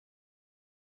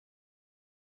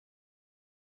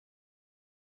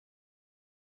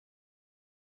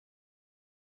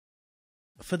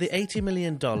For the $80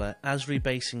 million Asry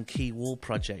Basin Quay wall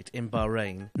project in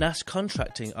Bahrain, NAS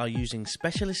Contracting are using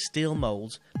specialist steel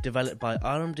moulds developed by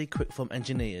RMD Kwikform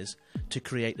engineers to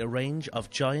create a range of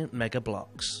giant mega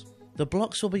blocks. The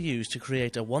blocks will be used to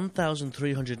create a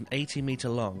 1,380 metre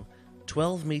long,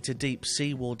 12 metre deep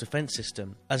seawall defence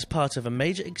system as part of a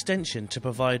major extension to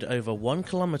provide over 1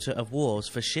 kilometre of wharves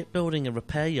for shipbuilding and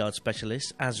repair yard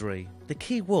specialist Asry. The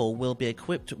quay wall will be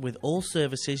equipped with all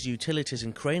services, utilities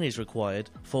and craneries required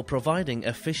for providing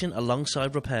efficient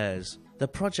alongside repairs. The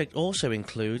project also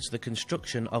includes the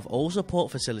construction of all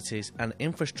support facilities and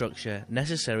infrastructure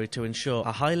necessary to ensure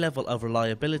a high level of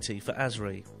reliability for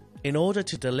Asry. In order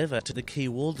to deliver to the quay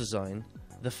wall design,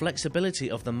 the flexibility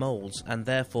of the moulds and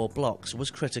therefore blocks was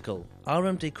critical.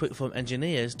 RMD Kwikform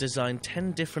engineers designed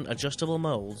 10 different adjustable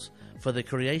moulds for the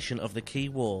creation of the quay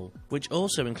wall, which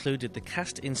also included the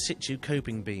cast in situ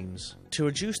coping beams. To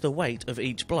reduce the weight of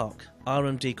each block,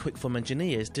 RMD Kwikform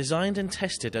engineers designed and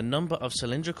tested a number of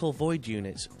cylindrical void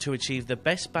units to achieve the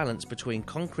best balance between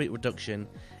concrete reduction,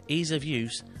 ease of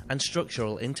use and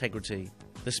structural integrity.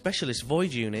 The specialist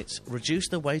void units reduced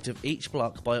the weight of each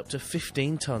block by up to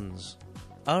 15 tonnes.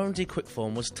 RMD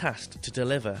Kwikform was tasked to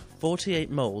deliver 48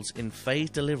 moulds in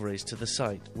phased deliveries to the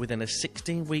site within a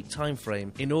 16-week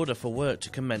timeframe in order for work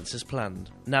to commence as planned.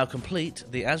 Now complete,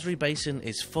 the Asry Basin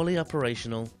is fully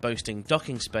operational, boasting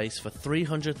docking space for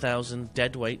 300,000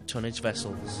 deadweight tonnage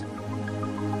vessels.